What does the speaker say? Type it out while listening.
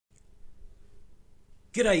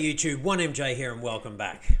G'day YouTube, 1MJ here and welcome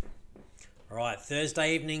back. Alright,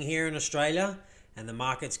 Thursday evening here in Australia and the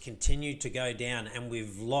markets continue to go down and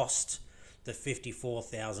we've lost the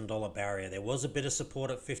 $54,000 barrier. There was a bit of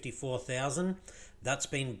support at 54,000. That's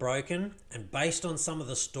been broken, and based on some of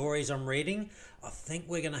the stories I'm reading, I think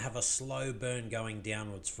we're going to have a slow burn going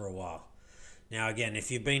downwards for a while. Now, again,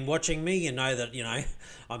 if you've been watching me, you know that,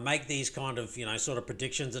 I make these kind of, sort of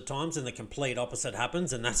predictions at times and the complete opposite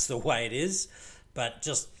happens, and that's the way it is. But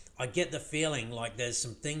I get the feeling like there's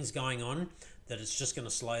some things going on that it's just going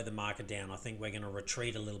to slow the market down. I think we're going to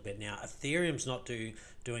retreat a little bit now. Ethereum's not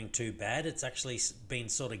doing too bad. It's actually been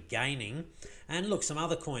sort of gaining. And look, some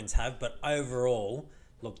other coins have, but overall,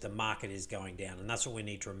 look, the market is going down. And that's what we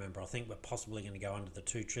need to remember. I think we're possibly going to go under the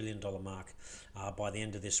 $2 trillion mark by the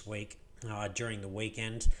end of this week, during the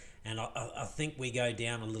weekend. And I think we go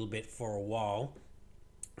down a little bit for a while.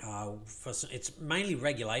 It's mainly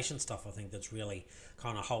regulation stuff, I think, that's really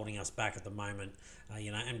kind of holding us back at the moment.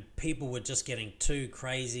 And people were just getting too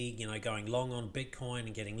crazy, going long on Bitcoin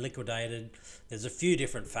and getting liquidated. There's a few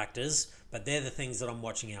different factors, but they're the things that I'm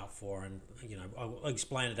watching out for, and I'll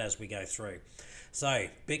explain it as we go through. So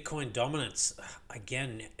Bitcoin dominance,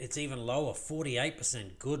 again, it's even lower,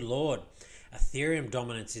 48%. Good Lord. Ethereum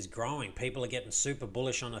dominance is growing. People are getting super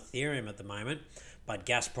bullish on Ethereum at the moment, but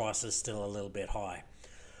gas price is still a little bit high.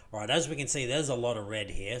 All right, as we can see, there's a lot of red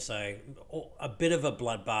here, so a bit of a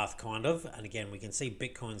bloodbath kind of, and again, we can see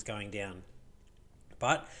Bitcoin's going down.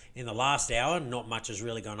 But in the last hour, not much has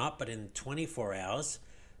really gone up, but in 24 hours,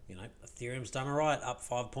 Ethereum's done all right, up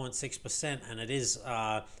 5.6%, and it is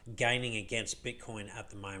gaining against Bitcoin at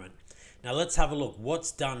the moment. Now, let's have a look.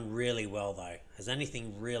 What's done really well, though? Has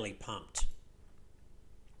anything really pumped?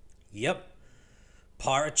 Yep.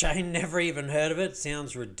 Pirate Chain, never even heard of it.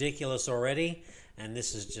 Sounds ridiculous already. And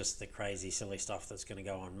this is just the crazy, silly stuff that's going to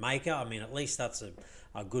go on. Maker, I mean, at least that's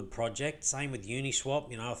a good project. Same with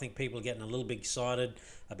Uniswap. I think people are getting a little bit excited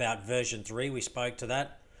about version 3. We spoke to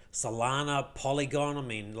that. Solana, Polygon, I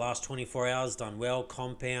mean, last 24 hours done well.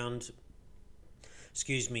 Compound,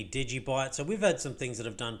 Digibyte. So we've had some things that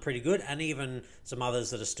have done pretty good, and even some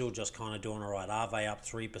others that are still just kind of doing all right. Aave up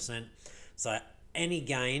 3%. So any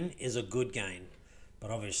gain is a good gain,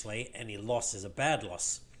 but obviously any loss is a bad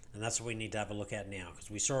loss. And that's what we need to have a look at now,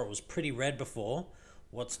 because we saw it was pretty red before.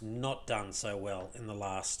 What's not done so well in the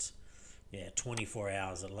last 24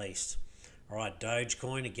 hours at least. All right,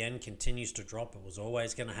 Dogecoin again continues to drop. It was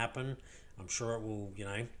always going to happen. I'm sure it will,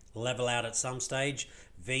 level out at some stage.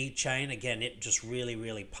 VeChain, again, it just really,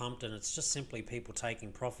 really pumped, and it's just simply people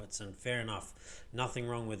taking profits, and fair enough. Nothing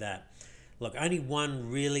wrong with that. Look, only one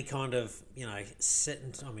really kind of,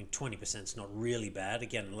 20% is not really bad.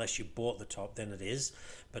 Again, unless you bought the top, then it is.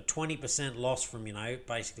 But 20% loss from,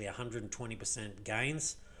 basically 120%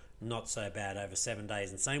 gains, not so bad over 7 days.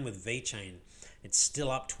 And same with VeChain. It's still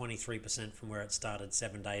up 23% from where it started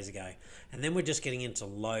 7 days ago. And then we're just getting into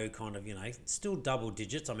low kind of, still double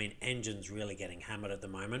digits. I mean, Engine's really getting hammered at the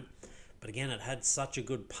moment. But again, it had such a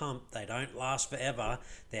good pump. They don't last forever.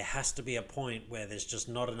 There has to be a point where there's just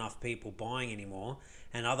not enough people buying anymore.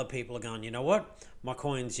 And other people are going, you know what? My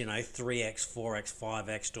coin's, 3x, 4x,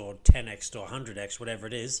 5x, or 10x, or 100x, whatever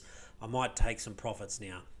it is. I might take some profits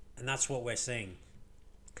now. And that's what we're seeing.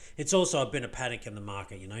 It's also been a panic in the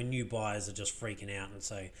market. New buyers are just freaking out, and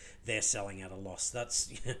so they're selling at a loss.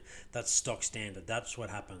 That's stock standard. That's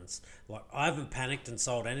what happens. Like, I haven't panicked and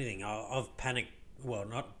sold anything. I've panicked. Well,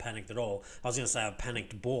 not panicked at all. I was going to say I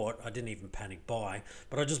panicked bought. I didn't even panic buy,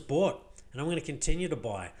 but I just bought, and I'm going to continue to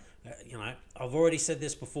buy. I've already said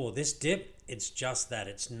this before. This dip, it's just that.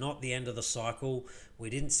 It's not the end of the cycle.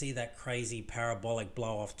 We didn't see that crazy parabolic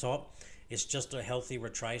blow off top. It's just a healthy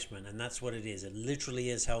retracement, and that's what it is. It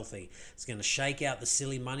literally is healthy. It's going to shake out the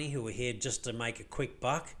silly money who are here just to make a quick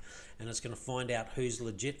buck, and it's going to find out who's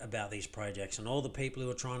legit about these projects. And all the people who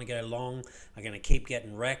are trying to go long are going to keep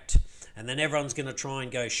getting wrecked, and then everyone's going to try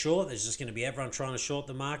and go short. There's just going to be everyone trying to short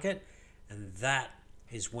the market, and that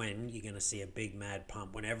is when you're going to see a big mad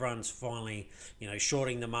pump. When everyone's finally,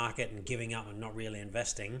 shorting the market and giving up and not really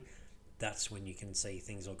investing, that's when you can see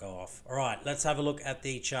things will go off. All right, let's have a look at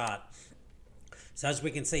the chart. So as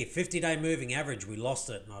we can see, 50-day moving average, we lost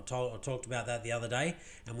it. And I talked about that the other day,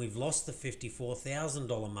 and we've lost the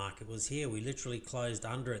 $54,000 mark. It was here. We literally closed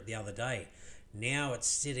under it the other day. Now it's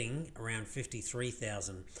sitting around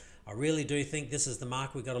 53,000. I really do think this is the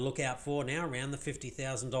mark we've got to look out for now, around the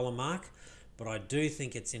 $50,000 mark. But I do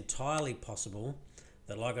think it's entirely possible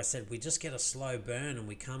that, like I said, we just get a slow burn and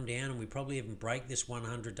we come down and we probably even break this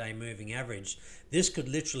 100-day moving average. This could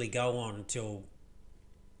literally go on until,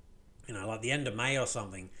 like the end of May or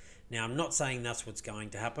something. Now, I'm not saying that's what's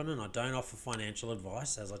going to happen, and I don't offer financial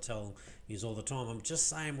advice, as I tell you all the time. I'm just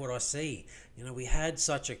saying what I see. We had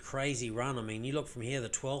such a crazy run. I mean, you look from here, the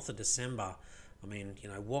 12th of December. I mean,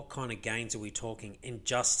 what kind of gains are we talking in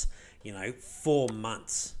just, 4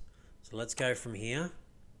 months? So let's go from here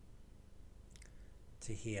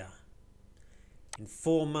to here. In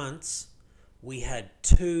 4 months, we had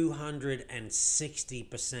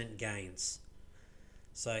 260% gains.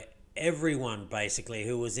 So everyone basically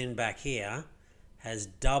who was in back here has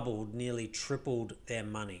doubled, nearly tripled their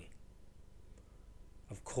money.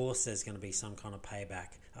 Of course there's going to be some kind of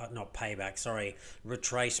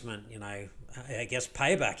retracement, I guess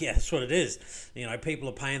payback. Yeah, that's what it is. People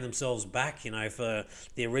are paying themselves back, for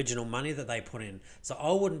the original money that they put in. So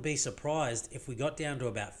I wouldn't be surprised if we got down to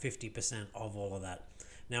about 50% of all of that.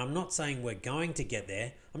 Now, I'm not saying we're going to get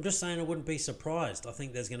there. I'm just saying I wouldn't be surprised. I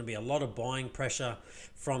think there's going to be a lot of buying pressure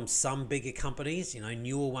from some bigger companies.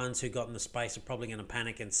 Newer ones who got in the space are probably going to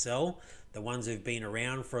panic and sell. The ones who've been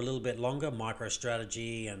around for a little bit longer,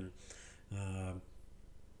 MicroStrategy and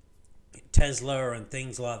Tesla and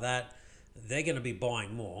things like that, they're going to be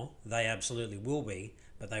buying more. They absolutely will be,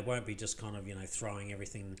 but they won't be just kind of, throwing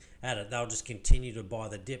everything at it. They'll just continue to buy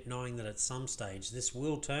the dip, knowing that at some stage this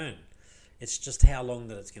will turn. It's just how long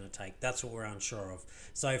that it's going to take. That's what we're unsure of.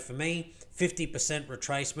 So for me, 50%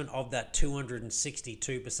 retracement of that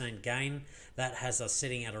 262% gain, that has us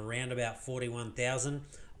sitting at around about 41,000.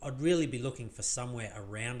 I'd really be looking for somewhere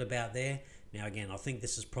around about there. Now again, I think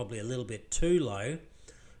this is probably a little bit too low,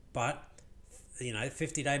 but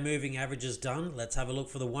 50-day moving average is done. Let's have a look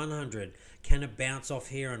for the 100. Can it bounce off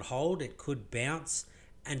here and hold? It could bounce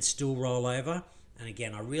and still roll over. And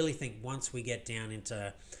again, I really think once we get down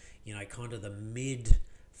into kind of the mid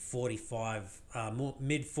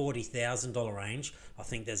 $40,000 range, I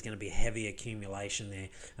think there's going to be heavy accumulation there,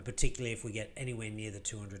 and particularly if we get anywhere near the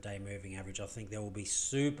 200-day moving average, I think there will be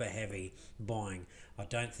super heavy buying. I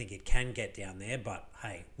don't think it can get down there, but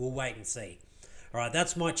hey, we'll wait and see. All right,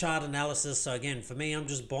 that's my chart analysis. So again, for me, I'm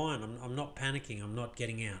just buying. I'm not panicking. I'm not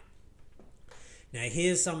getting out. Now,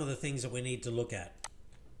 here's some of the things that we need to look at.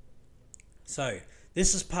 So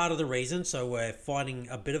this is part of the reason. So we're fighting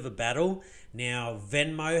a bit of a battle. Now,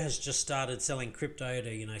 Venmo has just started selling crypto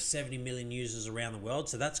to, 70 million users around the world.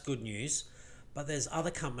 So that's good news. But there's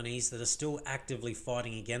other companies that are still actively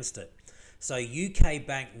fighting against it. So UK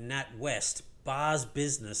bank NatWest bars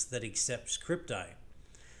business that accepts crypto.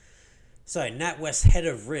 So NatWest head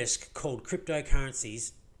of risk called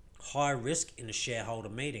cryptocurrencies high risk in a shareholder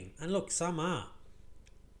meeting. And look, some are,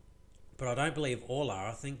 but I don't believe all are.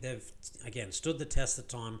 I think they've, again, stood the test of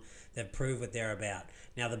time. They've proved what they're about.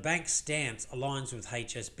 Now, the bank's stance aligns with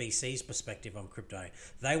HSBC's perspective on crypto.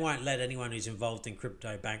 They won't let anyone who's involved in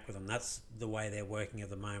crypto bank with them. That's the way they're working at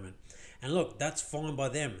the moment. And look, that's fine by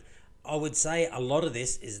them. I would say a lot of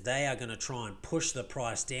this is they are going to try and push the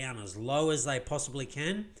price down as low as they possibly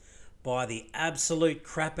can, buy the absolute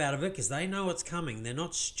crap out of it because they know it's coming. They're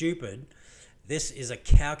not stupid. This is a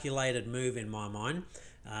calculated move in my mind.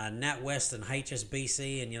 NatWest and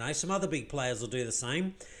HSBC and some other big players will do the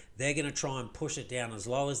same. They're going to try and push it down as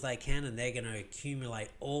low as they can, and they're going to accumulate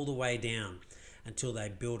all the way down until they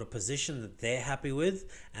build a position that they're happy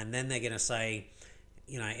with, and then they're going to say,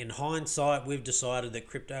 in hindsight, we've decided that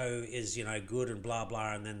crypto is good and blah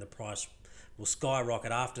blah, and then the price will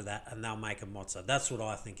skyrocket after that, and they'll make a mozza. That's what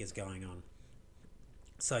I think is going on.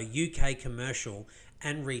 So UK commercial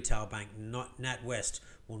and retail bank NatWest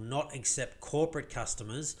will not accept corporate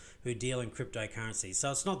customers who deal in cryptocurrencies.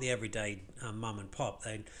 So it's not the everyday mum and pop.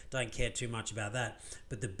 They don't care too much about that.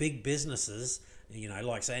 But the big businesses,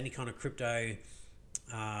 like any kind of crypto,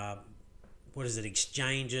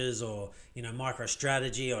 exchanges or,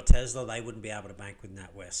 MicroStrategy or Tesla, they wouldn't be able to bank with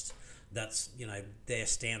NatWest. That's, their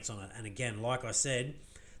stance on it. And again, like I said,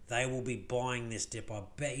 they will be buying this dip. I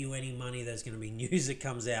bet you any money there's going to be news that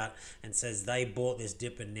comes out and says they bought this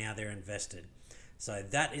dip and now they're invested. So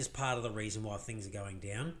that is part of the reason why things are going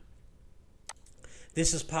down.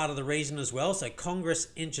 This is part of the reason as well. So Congress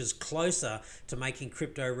inches closer to making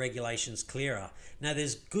crypto regulations clearer. Now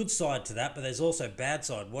there's good side to that, but there's also bad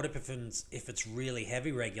side. What if it's really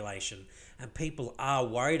heavy regulation and people are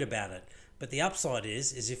worried about it? But the upside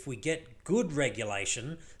is if we get good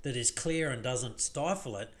regulation that is clear and doesn't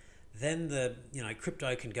stifle it, then the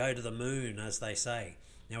crypto can go to the moon, as they say.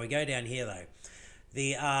 Now we go down here though.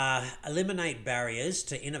 The Eliminate Barriers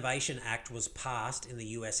to Innovation Act was passed in the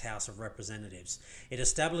US House of Representatives. It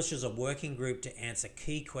establishes a working group to answer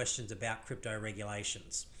key questions about crypto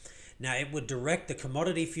regulations. Now, it would direct the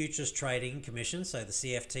Commodity Futures Trading Commission, so the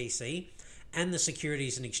CFTC, and the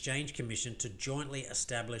Securities and Exchange Commission to jointly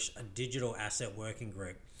establish a digital asset working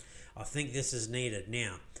group. I think this is needed.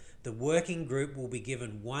 Now, the working group will be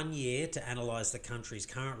given 1 year to analyse the country's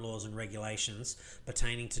current laws and regulations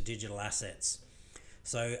pertaining to digital assets.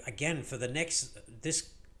 So again, this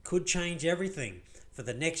could change everything. For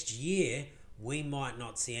the next year, we might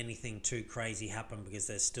not see anything too crazy happen because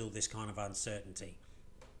there's still this kind of uncertainty.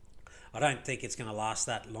 I don't think it's going to last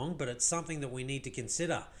that long, but it's something that we need to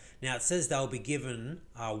consider. Now, it says they'll be given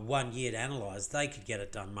 1 year to analyse. They could get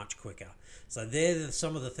it done much quicker. So they're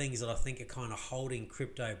some of the things that I think are kind of holding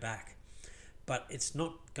crypto back. But it's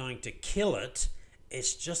not going to kill it.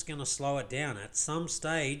 It's just going to slow it down. At some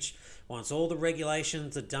stage, once all the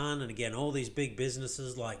regulations are done, and again, all these big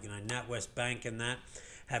businesses like NatWest Bank and that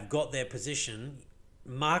have got their position,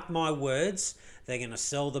 mark my words, they're going to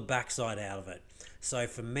sell the backside out of it. So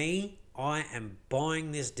for me, I am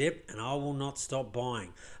buying this dip and I will not stop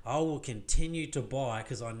buying. I will continue to buy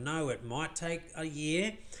because I know it might take a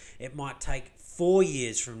year. It might take 4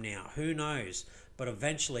 years from now. Who knows? But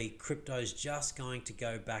eventually, crypto's just going to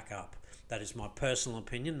go back up. That is my personal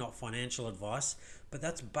opinion, not financial advice, but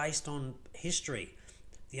that's based on history.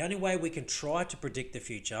 The only way we can try to predict the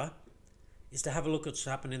future is to have a look at what's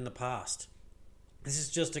happened in the past. This is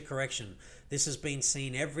just a correction. This has been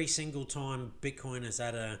seen every single time Bitcoin is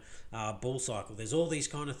at a bull cycle. There's all these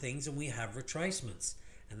kind of things and we have retracements.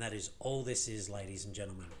 And that is all this is, ladies and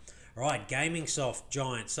gentlemen. All right, gaming soft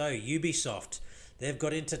giant. So Ubisoft, they've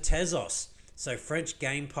got into Tezos. So French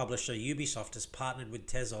game publisher Ubisoft has partnered with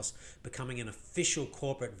Tezos, becoming an official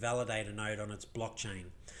corporate validator node on its blockchain.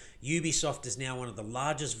 Ubisoft is now one of the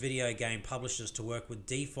largest video game publishers to work with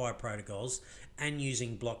DeFi protocols and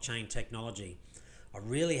using blockchain technology. I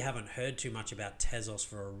really haven't heard too much about Tezos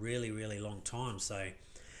for a really, really long time. So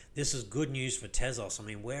this is good news for Tezos. I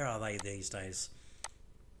mean, where are they these days?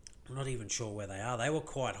 I'm not even sure where they are. They were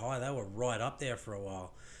quite high. They were right up there for a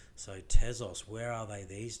while. So Tezos, where are they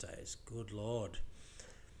these days? Good Lord.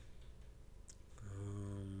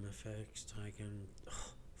 FX taken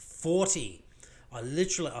 40. I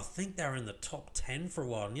think they were in the top 10 for a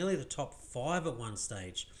while, nearly the top 5 at one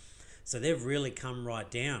stage. So they've really come right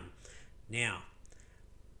down. Now,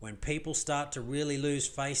 when people start to really lose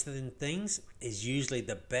faith in things, is usually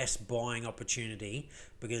the best buying opportunity,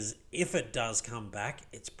 because if it does come back,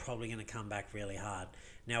 it's probably going to come back really hard.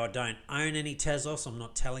 Now, I don't own any Tezos. I'm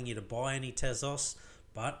not telling you to buy any Tezos,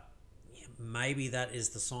 but maybe that is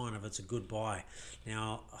the sign of it's a good buy.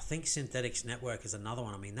 Now, I think Synthetics Network is another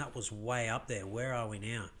one. I mean, that was way up there. Where are we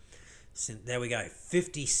now? There we go,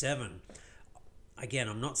 57. Again,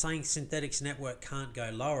 I'm not saying Synthetics Network can't go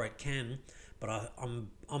lower. It can, but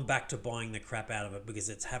I'm back to buying the crap out of it because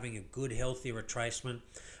it's having a good, healthy retracement.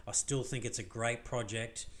 I still think it's a great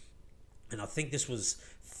project. And I think this was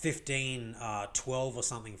 15, 12 or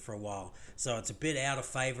something for a while. So it's a bit out of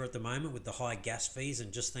favor at the moment with the high gas fees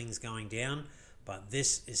and just things going down. But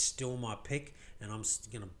this is still my pick, and I'm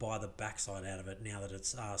going to buy the backside out of it now that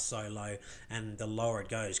it's so low, and the lower it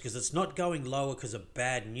goes. Because it's not going lower because of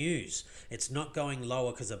bad news. It's not going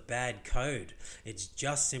lower because of bad code. It's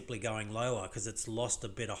just simply going lower because it's lost a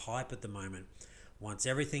bit of hype at the moment. Once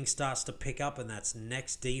everything starts to pick up and that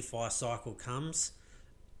next DeFi cycle comes,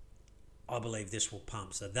 I believe this will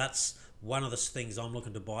pump. So that's one of the things I'm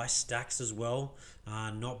looking to buy. Stacks as well,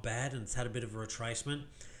 not bad, and it's had a bit of a retracement.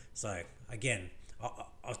 So again,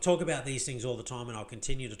 I talk about these things all the time, and I'll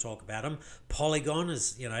continue to talk about them. Polygon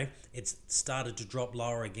is, it's started to drop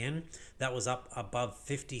lower again. That was up above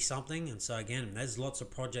 50 something, and so again, there's lots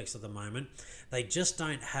of projects at the moment. They just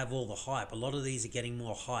don't have all the hype. A lot of these are getting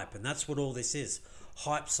more hype, and that's what all this is.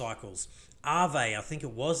 Hype cycles. Aave, I think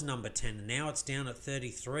it was number 10, and now it's down at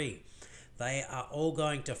 33. They are all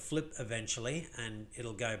going to flip eventually, and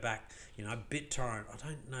it'll go back. BitTorrent, I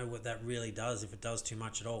don't know what that really does, if it does too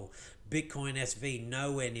much at all. Bitcoin SV,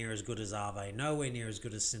 nowhere near as good as Aave, nowhere near as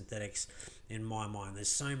good as Synthetics in my mind. There's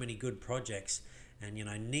so many good projects. And,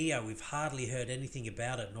 Neo, we've hardly heard anything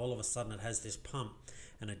about it, and all of a sudden it has this pump,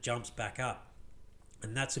 and it jumps back up.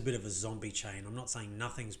 And that's a bit of a zombie chain. I'm not saying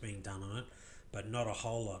nothing's being done on it, but not a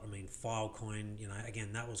whole lot. I mean, Filecoin,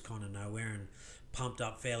 again, that was kind of nowhere and pumped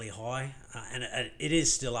up fairly high. And it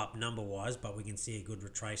is still up number-wise, but we can see a good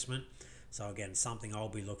retracement. So, again, something I'll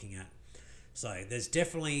be looking at. So, there's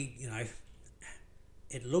definitely,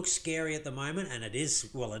 it looks scary at the moment, and it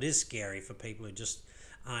is scary for people who just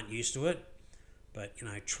aren't used to it. But,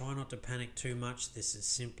 try not to panic too much. This is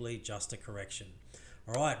simply just a correction.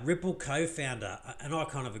 All right, Ripple co-founder, and I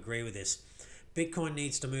kind of agree with this. Bitcoin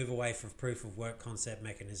needs to move away from proof of work concept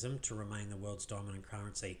mechanism to remain the world's dominant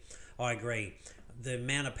currency. I agree. The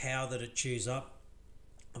amount of power that it chews up,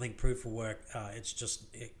 I think proof of work,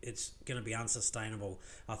 it's going to be unsustainable.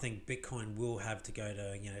 I think Bitcoin will have to go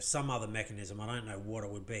to some other mechanism. I don't know what it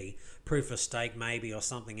would be, proof of stake maybe or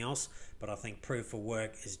something else. But I think proof of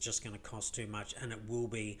work is just going to cost too much, and it will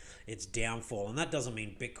be its downfall. And that doesn't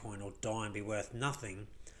mean Bitcoin will die and be worth nothing,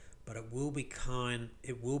 but it will become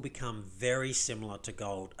very similar to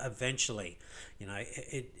gold eventually.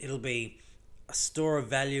 It'll be a store of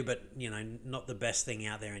value, but not the best thing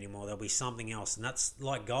out there anymore. There'll be something else, and that's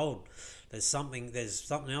like gold. There's something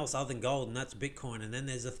else other than gold, and that's Bitcoin. And then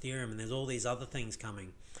there's Ethereum, and there's all these other things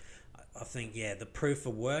coming. I think the proof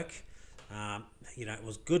of work. It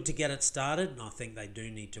was good to get it started, and I think they do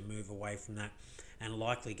need to move away from that and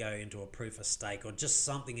likely go into a proof of stake or just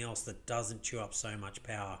something else that doesn't chew up so much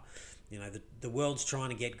power. The world's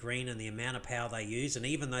trying to get green, and the amount of power they use, and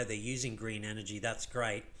even though they're using green energy, that's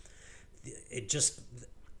great. It just,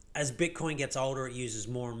 as Bitcoin gets older, it uses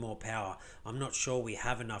more and more power. I'm not sure we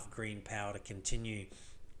have enough green power to continue,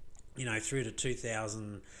 through to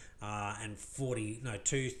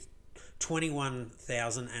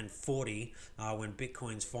 21,040 when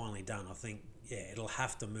Bitcoin's finally done. I think, it'll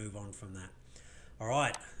have to move on from that. All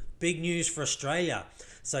right, big news for Australia.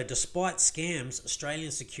 So despite scams,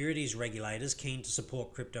 Australian securities regulators keen to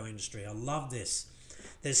support crypto industry. I love this.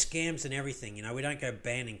 There's scams in everything. We don't go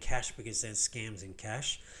banning cash because there's scams in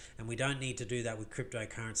cash, and we don't need to do that with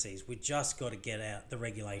cryptocurrencies. We just got to get out the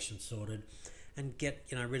regulation sorted and get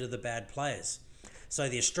rid of the bad players. So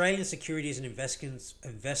the Australian Securities and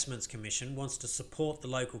Investments Commission wants to support the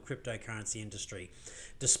local cryptocurrency industry,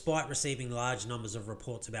 despite receiving large numbers of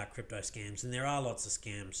reports about crypto scams. And there are lots of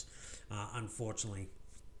scams, unfortunately.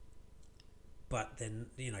 But then,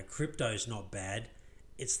 crypto's not bad.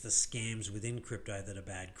 It's the scams within crypto that are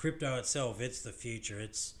bad. Crypto itself, it's the future.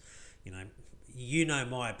 It's,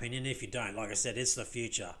 my opinion. If you don't, like I said, it's the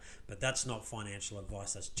future. But that's not financial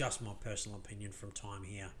advice. That's just my personal opinion from time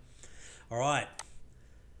here. All right.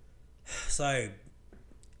 So,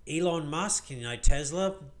 Elon Musk,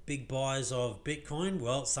 Tesla, big buyers of Bitcoin.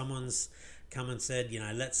 Well, someone's come and said,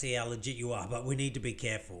 let's see how legit you are, but we need to be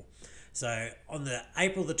careful. So, on the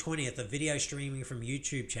April the 20th, a video streaming from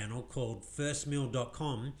YouTube channel called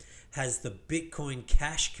firstmill.com has the Bitcoin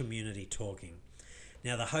Cash community talking.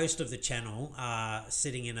 Now, the host of the channel,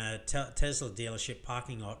 sitting in a Tesla dealership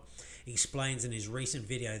parking lot, explains in his recent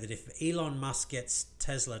video that if Elon Musk gets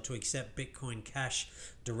Tesla to accept Bitcoin Cash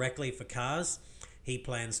directly for cars, he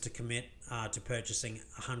plans to commit to purchasing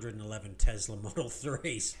 111 Tesla Model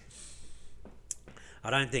 3s. I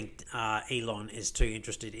don't think Elon is too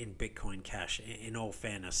interested in Bitcoin Cash, in all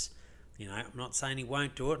fairness. I'm not saying he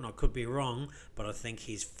won't do it, and I could be wrong, but I think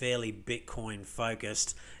he's fairly Bitcoin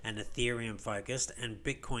focused and Ethereum focused, and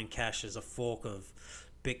Bitcoin Cash is a fork of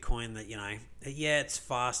Bitcoin that, it's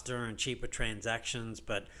faster and cheaper transactions,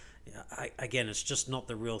 but again, it's just not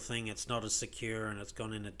the real thing. It's not as secure, and it's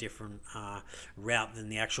gone in a different route than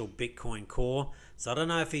the actual Bitcoin core. So I don't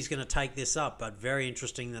know if he's going to take this up, but very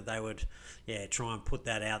interesting that they would try and put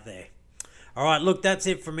that out there. All right, look, that's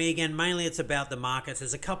it for me. Again, mainly it's about the markets.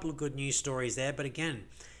 There's a couple of good news stories there, but again,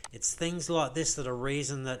 it's things like this that are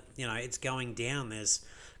reason that it's going down. There's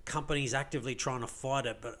companies actively trying to fight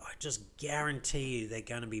it, but I just guarantee you they're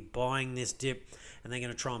going to be buying this dip, and they're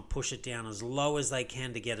going to try and push it down as low as they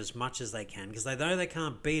can to get as much as they can, because they know they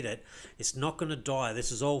can't beat it. It's not going to die.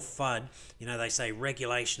 This is all FUD. They say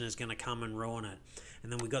regulation is going to come and ruin it.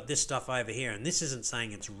 And then we got this stuff over here, and this isn't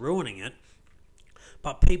saying it's ruining it,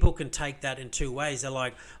 but people can take that in two ways. They're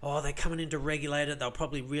like, oh, they're coming in to regulate it. They'll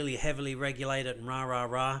probably really heavily regulate it and rah, rah,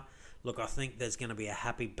 rah. Look, I think there's going to be a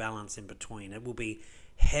happy balance in between. It will be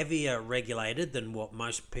heavier regulated than what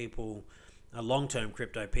most people, long-term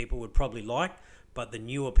crypto people, would probably like, but the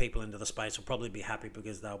newer people into the space will probably be happy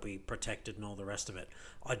because they'll be protected and all the rest of it.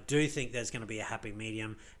 I do think there's going to be a happy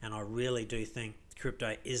medium, and I really do think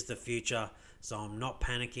crypto is the future, so I'm not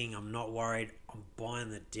panicking, I'm not worried, I'm buying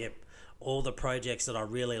the dip. All the projects that I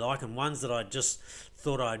really like, and ones that I just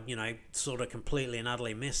thought I'd, sort of completely and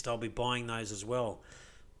utterly missed, I'll be buying those as well.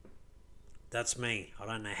 That's me. I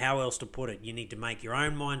don't know how else to put it. You need to make your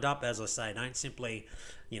own mind up. As I say, don't simply,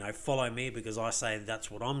 follow me because I say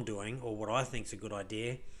that's what I'm doing or what I think's a good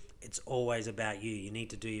idea. It's always about you. You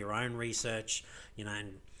need to do your own research,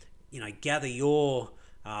 and, gather your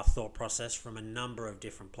thought process from a number of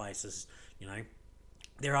different places.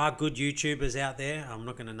 There are good YouTubers out there. I'm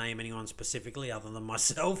not going to name anyone specifically other than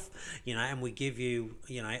myself, and we give you,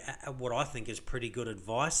 what I think is pretty good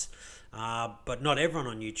advice. But not everyone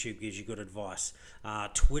on YouTube gives you good advice.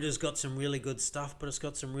 Twitter's got some really good stuff, but it's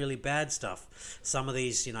got some really bad stuff. Some of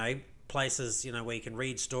these, places, where you can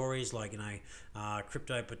read stories like,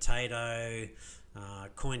 Crypto Potato,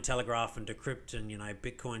 Cointelegraph and Decrypt and,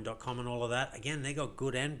 Bitcoin.com and all of that. Again, they got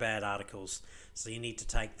good and bad articles. So you need to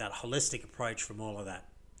take that holistic approach from all of that.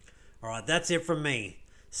 All right, that's it from me.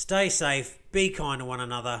 Stay safe. Be kind to one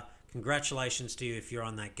another. Congratulations to you if you're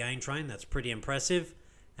on that gain train. That's pretty impressive.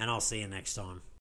 And I'll see you next time.